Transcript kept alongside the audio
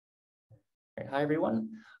Right, hi, everyone.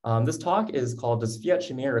 This talk is called Does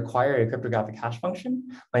Fiat-Shamir Require a Cryptographic Hash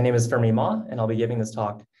Function? My name is Fermi, and I'll be giving this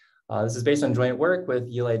talk. This is based on joint work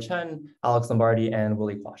with Yilei, Chen, Alex Lombardi, and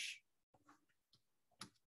Willy Quach.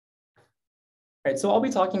 All right, so I'll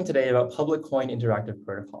be talking today about public coin interactive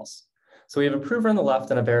protocols. So we have a prover on the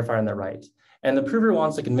left and a verifier on the right. And the prover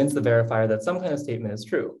wants to convince the verifier that some kind of statement is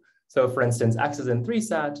true. So for instance, X is in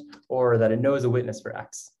 3-sat, or that it knows a witness for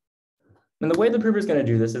X. And the way the prover is going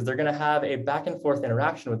to do this is they're going to have a back and forth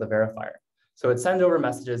interaction with the verifier. So it sends over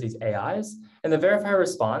messages, these AIs, and the verifier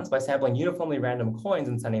responds by sampling uniformly random coins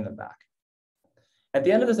and sending them back. At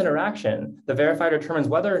the end of this interaction, the verifier determines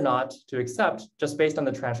whether or not to accept just based on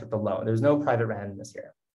the transcript alone. There's no private randomness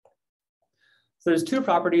here. So there's two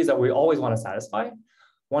properties that we always want to satisfy.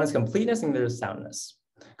 One is completeness and there's soundness.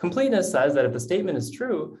 Completeness says that if the statement is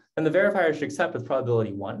true, then the verifier should accept with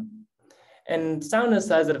probability 1. And soundness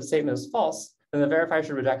says that if a statement is false, then the verifier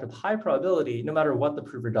should reject with high probability, no matter what the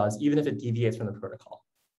prover does, even if it deviates from the protocol.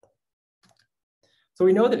 So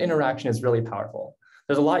we know that interaction is really powerful.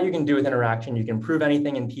 There's a lot you can do with interaction. You can prove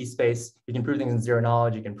anything in p-space. You can prove things in zero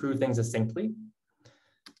knowledge. You can prove things succinctly.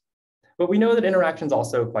 But we know that interaction is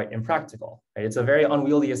also quite impractical. Right? It's a very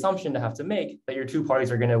unwieldy assumption to have to make that your two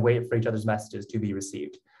parties are going to wait for each other's messages to be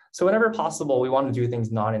received. So whenever possible, we want to do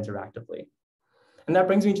things non-interactively. And that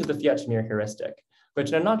brings me to the Fiat-Shamir heuristic, which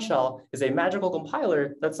in a nutshell is a magical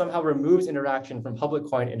compiler that somehow removes interaction from public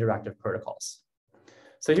coin interactive protocols.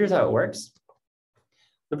 So here's how it works.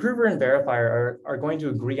 The prover and verifier are going to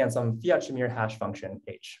agree on some Fiat-Shamir hash function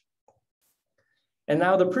H. And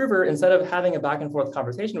now the prover, instead of having a back and forth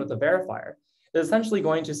conversation with the verifier, is essentially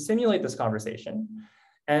going to simulate this conversation.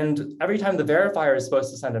 And every time the verifier is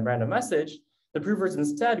supposed to send a random message, the prover is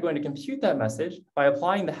instead going to compute that message by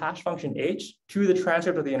applying the hash function H to the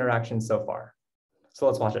transcript of the interaction so far. So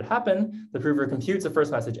let's watch it happen. The prover computes the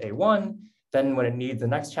first message A1. Then when it needs the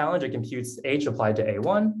next challenge, it computes H applied to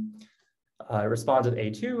A1. It responds with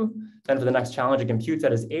A2. Then for the next challenge, it computes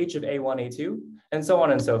that as H of A1, A2, and so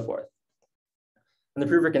on and so forth. And the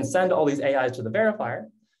prover can send all these AIs to the verifier.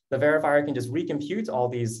 The verifier can just recompute all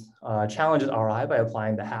these challenges RI by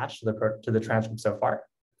applying the hash to the transcript so far.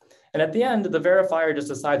 And at the end, the verifier just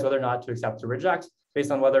decides whether or not to accept or reject based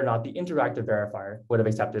on whether or not the interactive verifier would have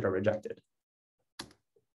accepted or rejected.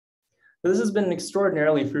 This has been an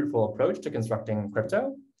extraordinarily fruitful approach to constructing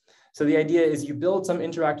crypto. So the idea is you build some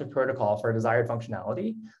interactive protocol for a desired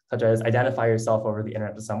functionality, such as identify yourself over the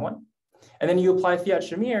internet to someone. And then you apply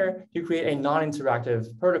Fiat-Shamir to create a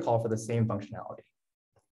non-interactive protocol for the same functionality.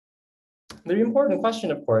 The important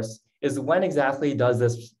question, of course, is when exactly does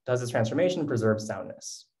this transformation preserve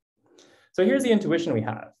soundness? So here's the intuition we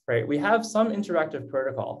have, right? We have some interactive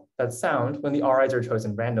protocol that's sound when the RIs are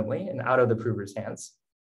chosen randomly and out of the prover's hands.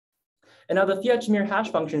 And now the Fiat-Shamir hash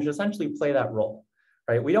function should essentially play that role,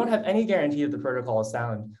 right? We don't have any guarantee that the protocol is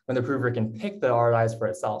sound when the prover can pick the RIs for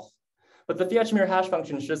itself. But the Fiat-Shamir hash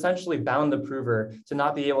function should essentially bound the prover to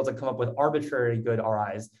not be able to come up with arbitrary good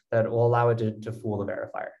RIs that will allow it to fool the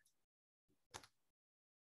verifier.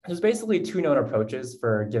 There's basically two known approaches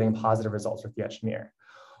for getting positive results for Fiat-Shamir.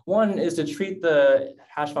 One is to treat the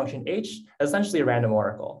hash function H as essentially a random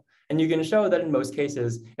oracle. And you can show that in most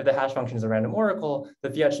cases, if the hash function is a random oracle, the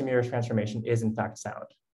Fiat-Shamir transformation is in fact sound.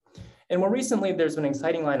 And more recently, there's been an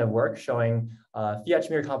exciting line of work showing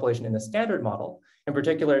Fiat-Shamir compilation in the standard model, in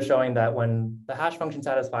particular showing that when the hash function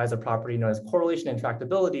satisfies a property known as correlation and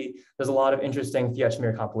tractability, there's a lot of interesting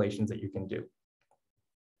Fiat-Shamir compilations that you can do.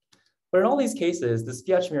 But in all these cases, this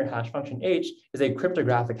Fiat-Shamir hash function H is a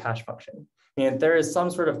cryptographic hash function. And there is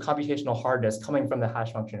some sort of computational hardness coming from the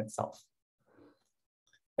hash function itself.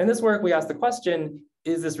 In this work, we asked the question,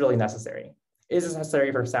 is this really necessary? Is this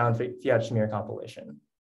necessary for sound Fiat-Shamir compilation?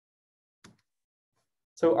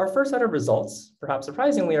 So our first set of results, perhaps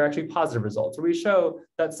surprisingly, are actually positive results, where we show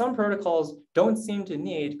that some protocols don't seem to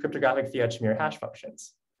need cryptographic Fiat-Shamir hash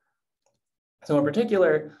functions. So in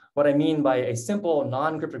particular, what I mean by a simple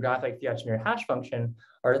non-cryptographic Fiat-Shamir hash function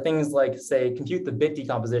are things like, say, compute the bit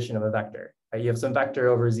decomposition of a vector. Right? You have some vector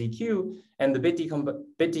over ZQ, and the bit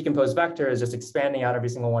decomposed vector is just expanding out every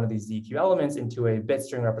single one of these ZQ elements into a bit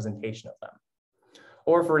string representation of them.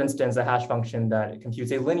 Or for instance, a hash function that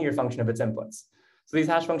computes a linear function of its inputs. So these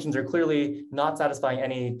hash functions are clearly not satisfying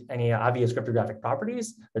any obvious cryptographic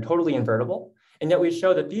properties. They're totally invertible. And yet we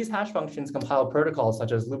show that these hash functions compile protocols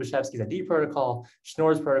such as Lubashevsky's ID protocol,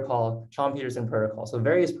 Schnorr's protocol, Chom-Peterson protocol, so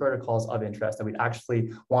various protocols of interest that we'd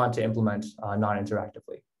actually want to implement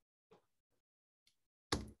non-interactively.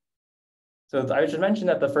 So I should mention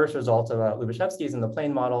that the first result of Lubashevsky is in the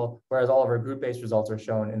plain model, whereas all of our group-based results are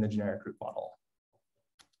shown in the generic group model.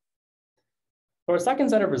 So our second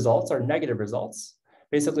set of results are negative results,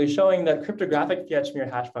 basically showing that cryptographic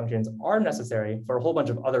Fiat-Shamir hash functions are necessary for a whole bunch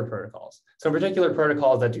of other protocols. So in particular,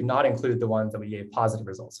 protocols that do not include the ones that we gave positive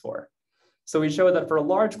results for. So we show that for a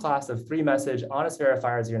large class of 3-message honest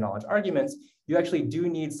verifier zero-knowledge arguments, you actually do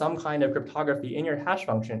need some kind of cryptography in your hash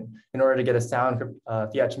function in order to get a sound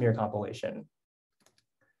Fiat-Shamir compilation.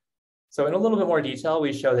 So in a little bit more detail,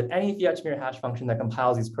 we show that any Fiat-Shamir hash function that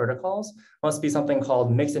compiles these protocols must be something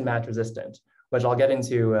called mix and match resistant, which I'll get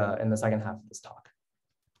into in the second half of this talk.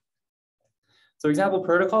 So example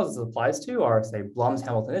protocols this applies to are, say, Blum's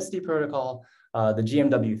Hamiltonicity protocol, the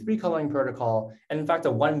GMW3 coloring protocol, and in fact, a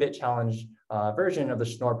 1-bit challenge version of the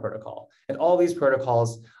Schnorr protocol. And all these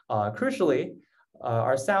protocols, crucially,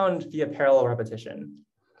 are sound via parallel repetition.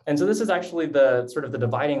 And so this is actually the sort of the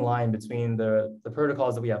dividing line between the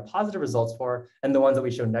protocols that we have positive results for and the ones that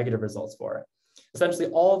we show negative results for. Essentially,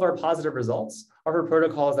 all of our positive results are for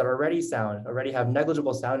protocols that are already sound, already have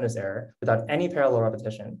negligible soundness error without any parallel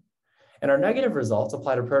repetition. And our negative results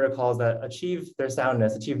apply to protocols that achieve their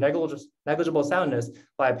soundness, achieve negligible soundness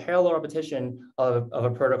by a parallel repetition of a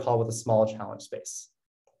protocol with a small challenge space.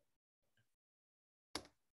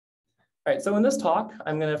 All right, so in this talk,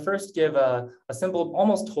 I'm going to first give a simple,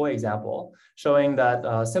 almost toy example showing that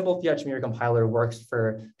a simple Fiat-Shamir compiler works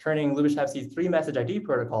for turning Lubashevsky's 3-message ID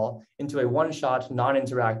protocol into a one-shot,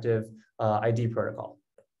 non-interactive ID protocol.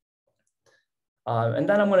 And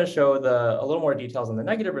then I'm going to show a little more details on the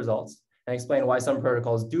negative results and explain why some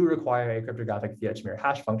protocols do require a cryptographic Fiat-Shamir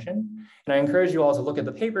hash function. And I encourage you all to look at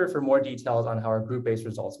the paper for more details on how our group-based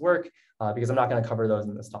results work, because I'm not going to cover those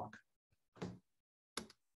in this talk.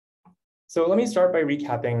 So let me start by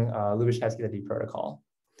recapping Lubashevsky's ID protocol.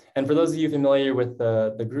 And for those of you familiar with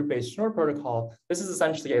the group-based Schnorr protocol, this is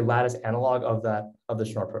essentially a lattice analog of the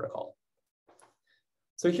Schnorr protocol.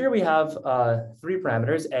 So here we have 3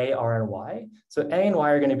 parameters, A, R, and Y. So A and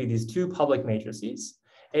Y are going to be these 2 public matrices.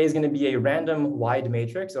 A is going to be a random wide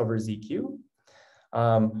matrix over ZQ.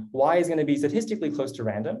 Y is going to be statistically close to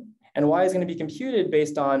random. And Y is going to be computed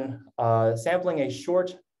based on sampling a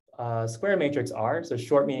short square matrix R, so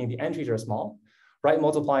short meaning the entries are small, right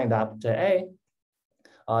multiplying that to A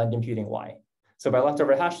and computing Y. So by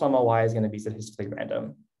leftover hash lemma, Y is going to be statistically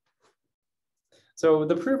random. So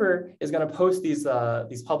the prover is going to post these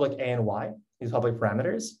public A and Y, these public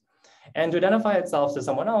parameters. And to identify itself to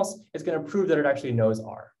someone else, it's going to prove that it actually knows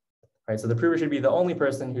R. Right? So the prover should be the only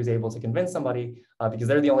person who's able to convince somebody because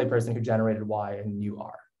they're the only person who generated Y and knew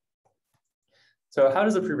R. So how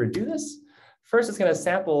does the prover do this? First, it's going to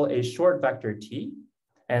sample a short vector T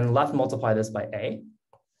and left multiply this by A.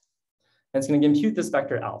 And it's going to compute this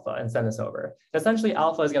vector alpha and send this over. Essentially,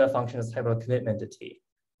 alpha is going to function as a type of commitment to T.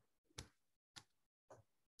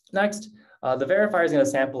 Next, the verifier is going to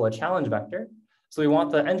sample a challenge vector. So we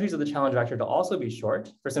want the entries of the challenge vector to also be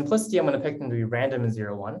short. For simplicity, I'm going to pick them to be random and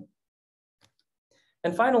 0, 1.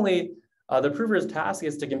 And finally, the prover's task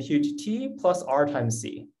is to compute T plus R times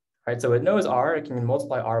C. Right? So it knows R, it can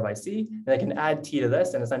multiply R by C, and it can add T to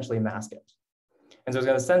this and essentially mask it. And so it's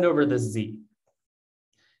going to send over this Z.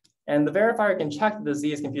 And the verifier can check that the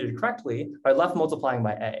Z is computed correctly by left multiplying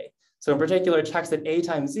by A. So in particular, it checks that A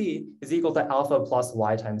times Z is equal to alpha plus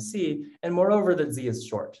Y times C, and moreover, that Z is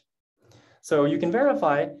short. So you can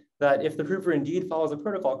verify that if the prover indeed follows the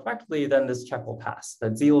protocol correctly, then this check will pass,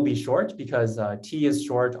 that Z will be short because T is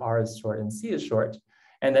short, R is short, and C is short,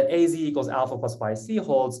 and that AZ equals alpha plus YC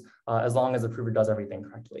holds as long as the prover does everything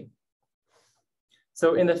correctly.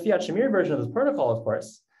 So in the Fiat-Shamir version of this protocol, of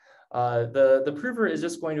course, the prover is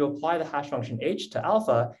just going to apply the hash function H to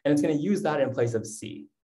alpha, and it's going to use that in place of C.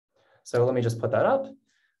 So let me just put that up.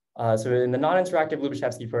 So in the non-interactive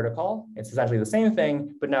Lubashevsky protocol, it's essentially the same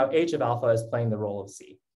thing, but now H of alpha is playing the role of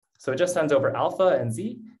C. So it just sends over alpha and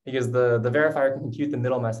Z because the verifier can compute the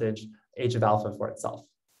middle message H of alpha for itself.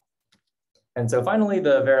 And so finally,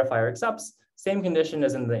 the verifier accepts, same condition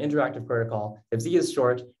as in the interactive protocol, if Z is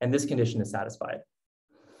short and this condition is satisfied.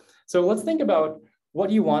 So let's think about what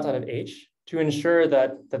you want out of H to ensure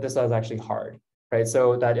that this is actually hard. Right,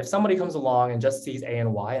 so that if somebody comes along and just sees A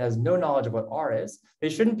and Y and has no knowledge of what R is, they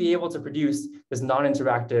shouldn't be able to produce this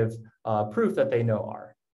non-interactive proof that they know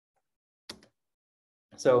R.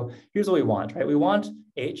 So here's what we want, right? We want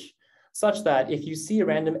H such that if you see a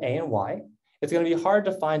random A and Y, it's going to be hard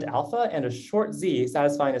to find alpha and a short Z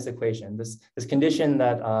satisfying this equation, this condition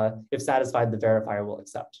that if satisfied, the verifier will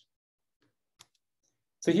accept.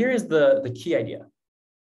 So here is the key idea.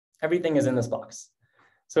 Everything is in this box.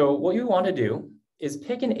 So what you want to do is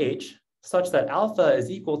pick an H such that alpha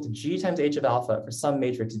is equal to G times H of alpha for some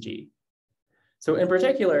matrix G. So in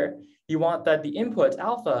particular, you want that the input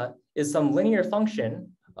alpha is some linear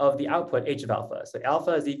function of the output h of alpha. So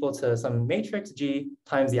alpha is equal to some matrix G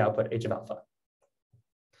times the output h of alpha.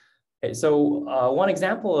 Okay, so one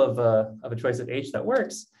example of a choice of h that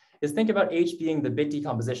works is think about h being the bit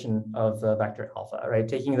decomposition of the vector alpha, right?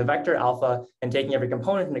 Taking the vector alpha and taking every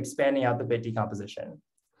component and expanding out the bit decomposition.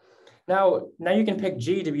 Now you can pick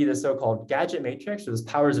G to be the so-called gadget matrix, or this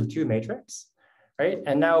powers of 2 matrix, right?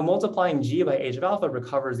 And now multiplying G by h of alpha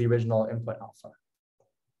recovers the original input alpha.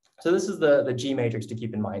 So this is the G matrix to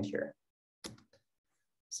keep in mind here.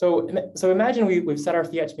 So imagine we've set our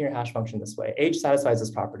Fiat-Shamir hash function this way. H satisfies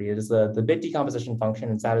this property. It is the bit decomposition function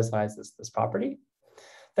and satisfies this property.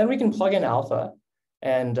 Then we can plug in alpha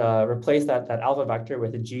and replace that alpha vector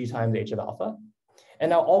with a G times h of alpha. And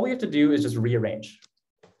now all we have to do is just rearrange.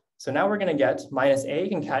 So now we're going to get minus a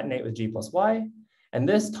concatenate with G plus y. And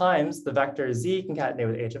this times the vector Z concatenate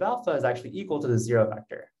with h of alpha is actually equal to the 0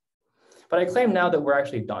 vector. But I claim now that we're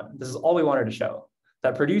actually done. This is all we wanted to show,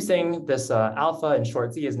 that producing this alpha and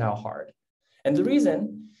short Z is now hard. And the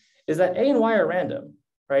reason is that A and Y are random,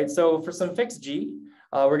 right? So for some fixed G,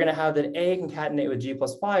 we're going to have that A concatenate with G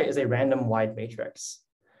plus Y is a random wide matrix.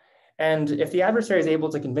 And if the adversary is able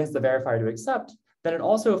to convince the verifier to accept, then it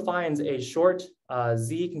also finds a short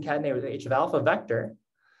Z concatenate with h of alpha vector,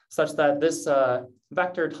 such that this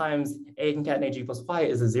vector times A concatenate G plus Y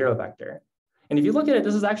is a 0 vector. And if you look at it,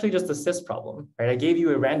 this is actually just a cis problem, right? I gave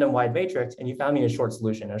you a random wide matrix and you found me a short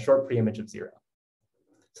solution, a short preimage of 0.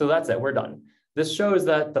 So that's it, we're done. This shows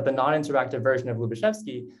that the non-interactive version of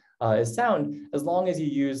Lubashevsky is sound as long as you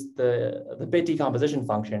use the bit decomposition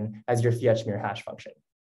function as your Fiat-Shamir hash function.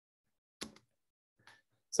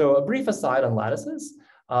 So a brief aside on lattices,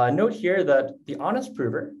 note here that the honest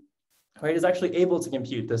prover, right, is actually able to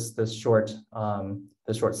compute this short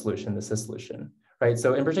solution, the cis solution. Right,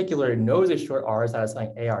 so in particular, it knows a short R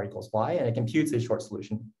satisfying AR equals Y, and it computes a short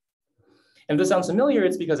solution. And if this sounds familiar,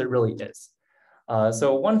 it's because it really is.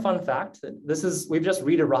 So one fun fact, we've just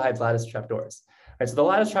re-derived lattice trapdoors. Right, so the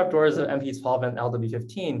lattice trapdoors of MP12 and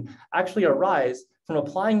LW15 actually arise from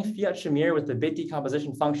applying Fiat-Shamir with the bit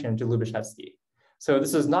decomposition function to Lubashevsky. So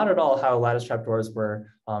this is not at all how lattice trapdoors were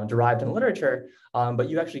derived in literature, but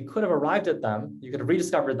you actually could have arrived at them, you could have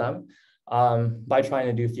rediscovered them, by trying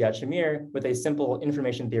to do Fiat-Shamir with a simple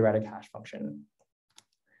information theoretic hash function.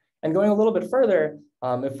 And going a little bit further,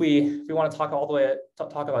 if we want to talk all the way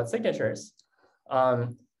talk about signatures,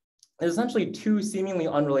 there's essentially 2 seemingly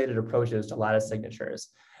unrelated approaches to lattice signatures.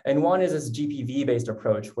 And one is this GPV-based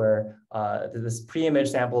approach where this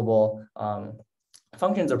pre-image sampleable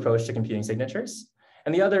functions approach to computing signatures.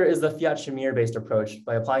 And the other is the Fiat-Shamir-based approach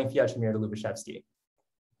by applying Fiat-Shamir to Lubashevsky.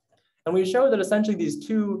 And we show that essentially these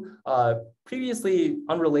 2 previously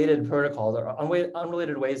unrelated protocols or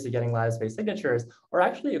unrelated ways to getting lattice-based signatures are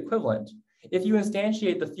actually equivalent if you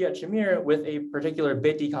instantiate the Fiat-Shamir with a particular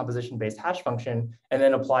bit decomposition-based hash function and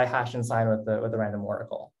then apply hash and sign with the random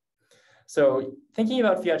oracle. So thinking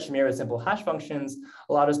about Fiat-Shamir with simple hash functions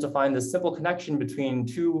allowed us to find this simple connection between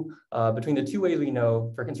the 2 ways we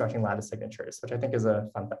know for constructing lattice signatures, which I think is a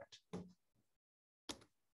fun fact.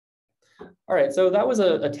 All right, so that was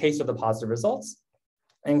a taste of the positive results.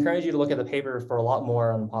 I encourage you to look at the paper for a lot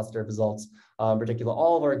more on positive results. In particular,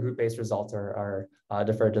 all of our group-based results are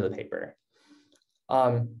deferred to the paper.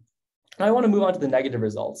 Now I want to move on to the negative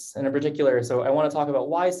results. And in particular, so I want to talk about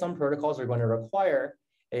why some protocols are going to require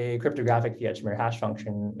a cryptographic Fiat-Shamir hash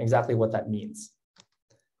function, exactly what that means.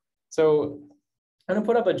 So I'm going to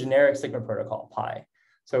put up a generic Sigma protocol, pi.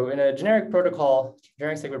 So in a generic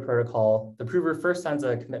Sigma protocol, the prover first sends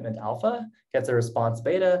a commitment alpha, gets a response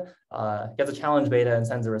beta, gets a challenge beta, and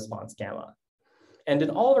sends a response gamma. And in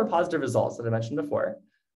all of our positive results that I mentioned before,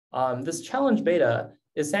 this challenge beta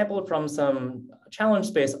is sampled from some challenge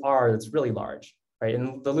space R that's really large. Right?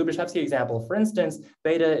 In the Lubashevsky example, for instance,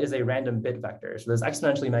 beta is a random bit vector. So there's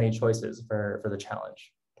exponentially many choices for the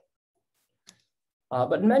challenge.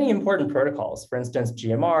 But in many important protocols, for instance,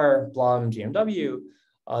 GMR, Blum, GMW,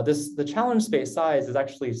 the challenge space size is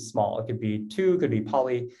actually small. It could be 2, could be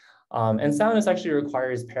poly, and soundness actually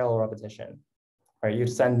requires parallel repetition. Right? You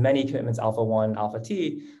send many commitments alpha 1, alpha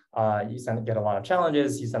t, you get a lot of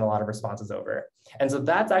challenges, you send a lot of responses over. And so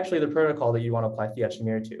that's actually the protocol that you want to apply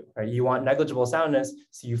Fiat-Shamir to. Right? You want negligible soundness,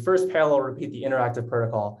 so you first parallel repeat the interactive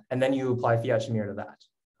protocol, and then you apply Fiat-Shamir to that.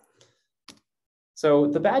 So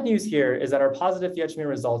the bad news here is that our positive Fiat-Shamir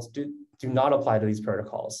results do not apply to these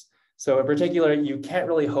protocols. So in particular, you can't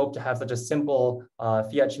really hope to have such a simple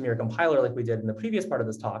Fiat-Shamir compiler like we did in the previous part of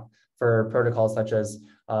this talk for protocols such as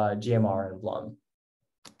GMR and Blum.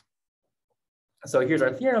 So here's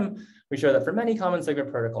our theorem. We show that for many common Sigma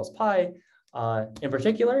protocols pi, in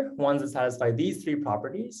particular, ones that satisfy these 3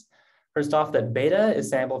 properties, First off, that beta is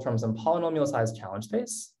sampled from some polynomial-sized challenge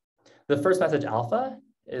space. The first message alpha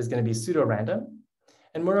is going to be pseudo-random.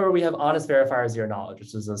 And moreover, we have honest verifier zero knowledge,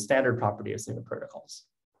 which is a standard property of Sigma protocols.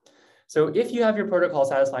 So if you have your protocol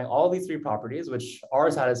satisfying all these three properties, which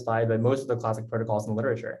are satisfied by most of the classic protocols in the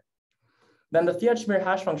literature, then the Fiat-Shamir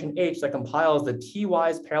hash function H that compiles the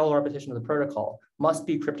T-wise parallel repetition of the protocol must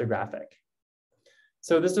be cryptographic.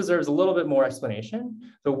 So this deserves a little bit more explanation.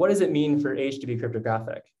 So what does it mean for H to be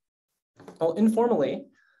cryptographic? Well, informally,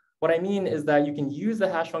 what I mean is that you can use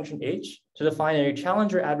the hash function H to define a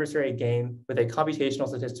challenger-adversary game with a computational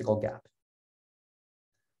statistical gap.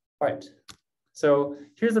 All right, so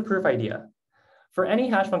here's the proof idea. For any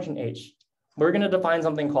hash function H, we're going to define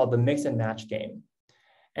something called the mix and match game.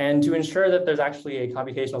 And to ensure that there's actually a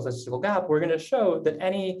computational statistical gap, we're going to show that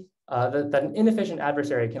that an inefficient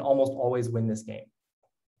adversary can almost always win this game.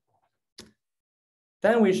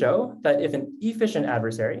 Then we show that if an efficient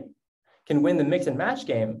adversary can win the mix and match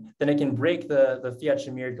game, then it can break the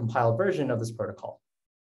Fiat-Shamir compiled version of this protocol.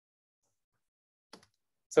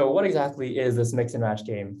 So what exactly is this mix and match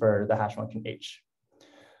game for the hash function H?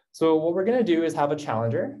 So what we're going to do is have a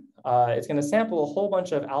challenger. It's going to sample a whole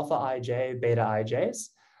bunch of alpha ij, beta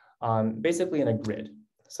ijs, basically in a grid.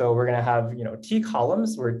 So we're going to have t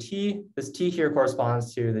columns where this t here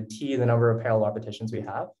corresponds to the t, the number of parallel repetitions we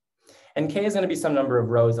have. And k is going to be some number of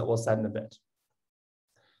rows that we'll set in a bit.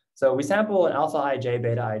 So we sample an alpha ij,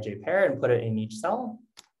 beta ij pair and put it in each cell.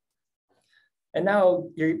 And now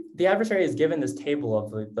the adversary is given this table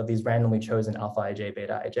of these randomly chosen alpha ij,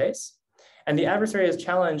 beta ijs. And the adversary is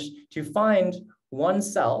challenged to find one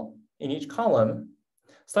cell in each column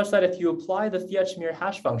such that if you apply the Fiat-Shamir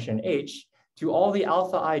hash function H to all the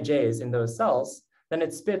alpha ijs in those cells, then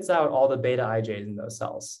it spits out all the beta ijs in those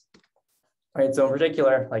cells. Right, so in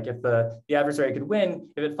particular, like if the adversary could win,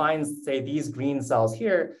 if it finds, say, these green cells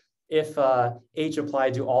here, if H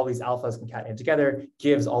applied to all these alphas concatenated together,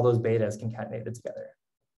 gives all those betas concatenated together.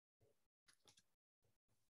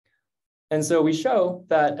 And so we show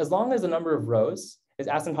that as long as the number of rows is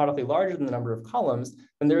asymptotically larger than the number of columns,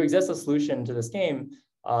 then there exists a solution to this game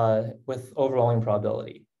with overwhelming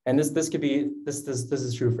probability. And this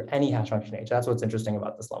is true for any hash function H. That's what's interesting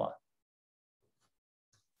about this lemma.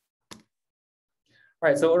 All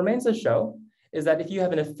right, so what remains to show is that if you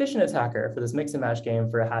have an efficient attacker for this mix and match game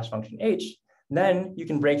for a hash function H, then you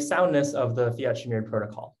can break soundness of the Fiat-Shamir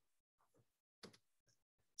protocol.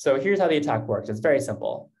 So here's how the attack works. It's very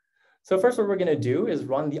simple. So first, what we're going to do is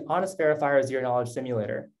run the honest verifier zero knowledge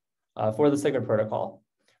simulator for the Sigma protocol.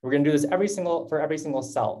 We're going to do this for every single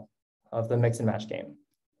cell of the mix and match game.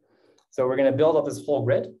 So we're going to build up this whole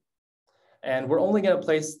grid, and we're only going to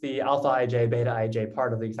place the alpha ij, beta ij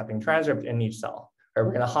part of the accepting transcript in each cell. Or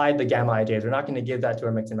we're going to hide the gamma ijs. We're not going to give that to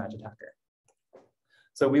our mix and match attacker.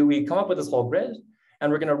 So we come up with this whole grid, and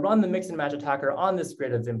we're going to run the mix and match attacker on this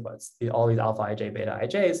grid of inputs, all these alpha ij, beta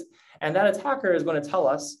ijs, and that attacker is going to tell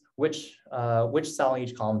us which cell in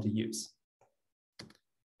each column to use.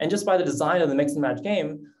 And just by the design of the mix and match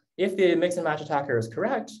game, if the mix and match attacker is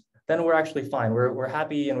correct, then we're actually fine. We're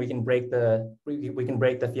happy, and we can break the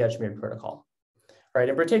Fiat-Shamir protocol. Right,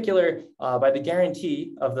 in particular, by the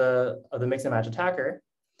guarantee of the mix and match attacker,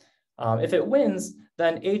 if it wins,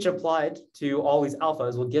 then H applied to all these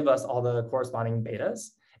alphas will give us all the corresponding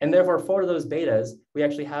betas. And therefore, for those betas, we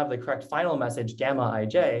actually have the correct final message, gamma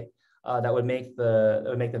ij, that would make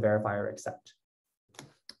the verifier accept.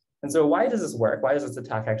 And so why does this work? Why does this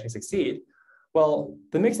attack actually succeed? Well,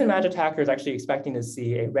 the mix and match attacker is actually expecting to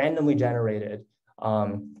see a randomly generated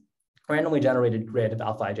grid of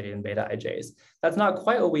alpha ij and beta ijs. That's not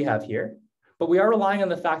quite what we have here, but we are relying on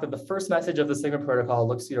the fact that the first message of the Sigma protocol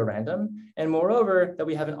looks pseudo-random, and moreover, that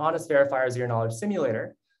we have an honest verifier zero knowledge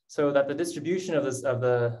simulator, so that the distribution of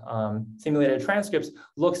the simulated transcripts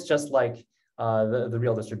looks just like the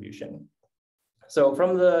real distribution. So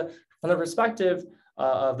from the perspective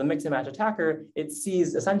of the mix and match attacker, it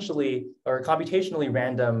sees essentially or computationally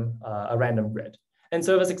a random grid. And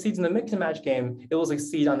so if it succeeds in the mix and match game, it will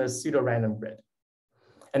succeed on this pseudo-random grid.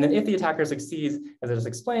 And then if the attacker succeeds, as I just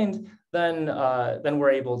explained, then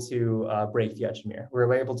we're able to break Fiat-Shamir.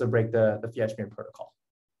 We're able to break the Fiat-Shamir protocol.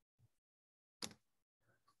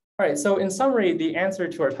 All right, so in summary, the answer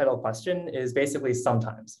to our title question is basically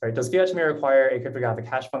sometimes, right? Does Fiat-Shamir require a cryptographic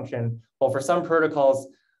hash function? Well, for some protocols,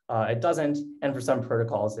 it doesn't, and for some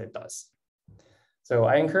protocols, it does. So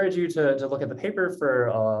I encourage you to look at the paper for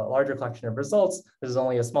a larger collection of results. This is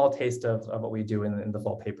only a small taste of what we do in the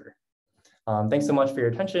full paper. Thanks so much for your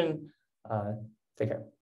attention. Take care.